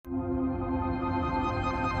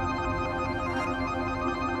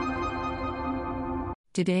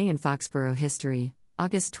Today in Foxborough history,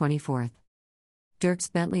 August 24th.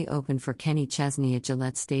 Dierks Bentley opened for Kenny Chesney at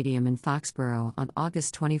Gillette Stadium in Foxborough on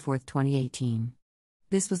August 24, 2018.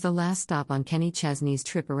 This was the last stop on Kenny Chesney's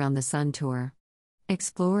trip around the Sun Tour.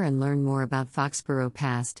 Explore and learn more about Foxborough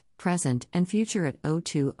past, present, and future at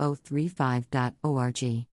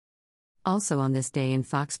 02035.org. Also on this day in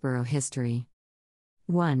Foxborough history.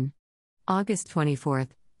 1. August 24th,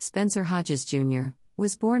 Spencer Hodges Jr.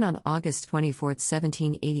 was born on August 24,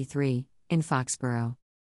 1783, in Foxborough.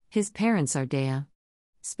 His parents are Dea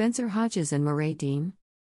Spencer Hodges and Murray Dean.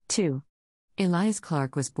 2. Elias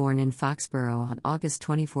Clark was born in Foxborough on August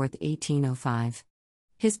 24, 1805.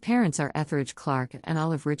 His parents are Etheridge Clark and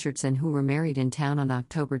Olive Richardson, who were married in town on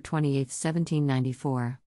October 28,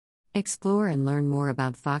 1794. Explore and learn more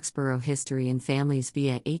about Foxborough history and families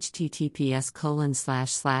via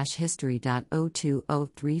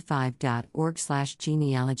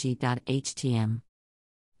https://history.02035.org/genealogy.htm.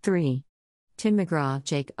 3. Tim McGraw,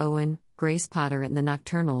 Jake Owen, Grace Potter and the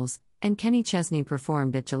Nocturnals, and Kenny Chesney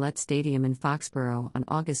performed at Gillette Stadium in Foxborough on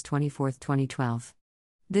August 24, 2012.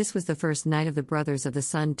 This was the first night of the Brothers of the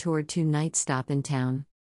Sun Tour 2-night stop in town.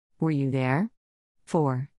 Were you there?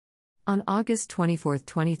 4. On August 24,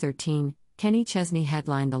 2013, Kenny Chesney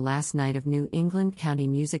headlined the last night of New England County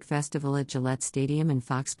Music Festival at Gillette Stadium in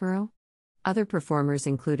Foxborough. Other performers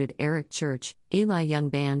included Eric Church, Eli Young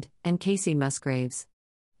Band, and Casey Musgraves.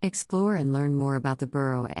 Explore and learn more about the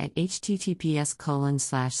borough at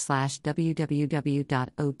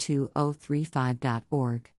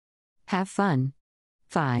https://www.02035.org. Have fun.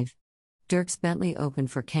 5. Dierks Bentley opened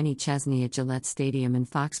for Kenny Chesney at Gillette Stadium in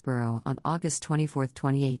Foxborough on August 24,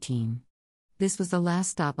 2018. This was the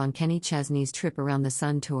last stop on Kenny Chesney's trip around the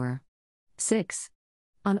Sun Tour. 6.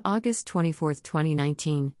 On August 24,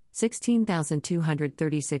 2019,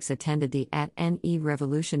 16,236 attended the @NE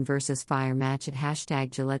Revolution vs. Fire match at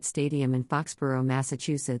 #Gillette Stadium in Foxborough,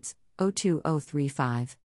 Massachusetts,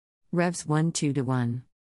 02035. Revs 1-2-1.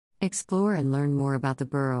 Explore and learn more about the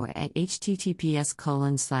borough at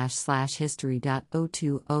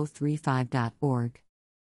https://history.02035.org.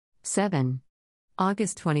 7.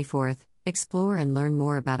 August 24th. Explore and learn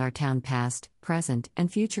more about our town past, present,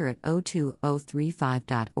 and future at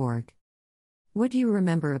 02035.org. What do you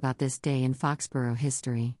remember about this day in Foxborough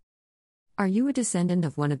history? Are you a descendant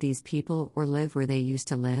of one of these people or live where they used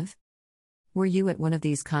to live? Were you at one of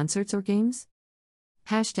these concerts or games?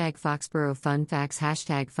 #Foxborough Fun Facts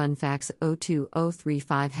 #Fun Facts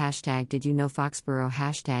 02035 #Did you know Foxborough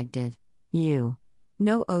 #Did you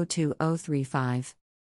know 02035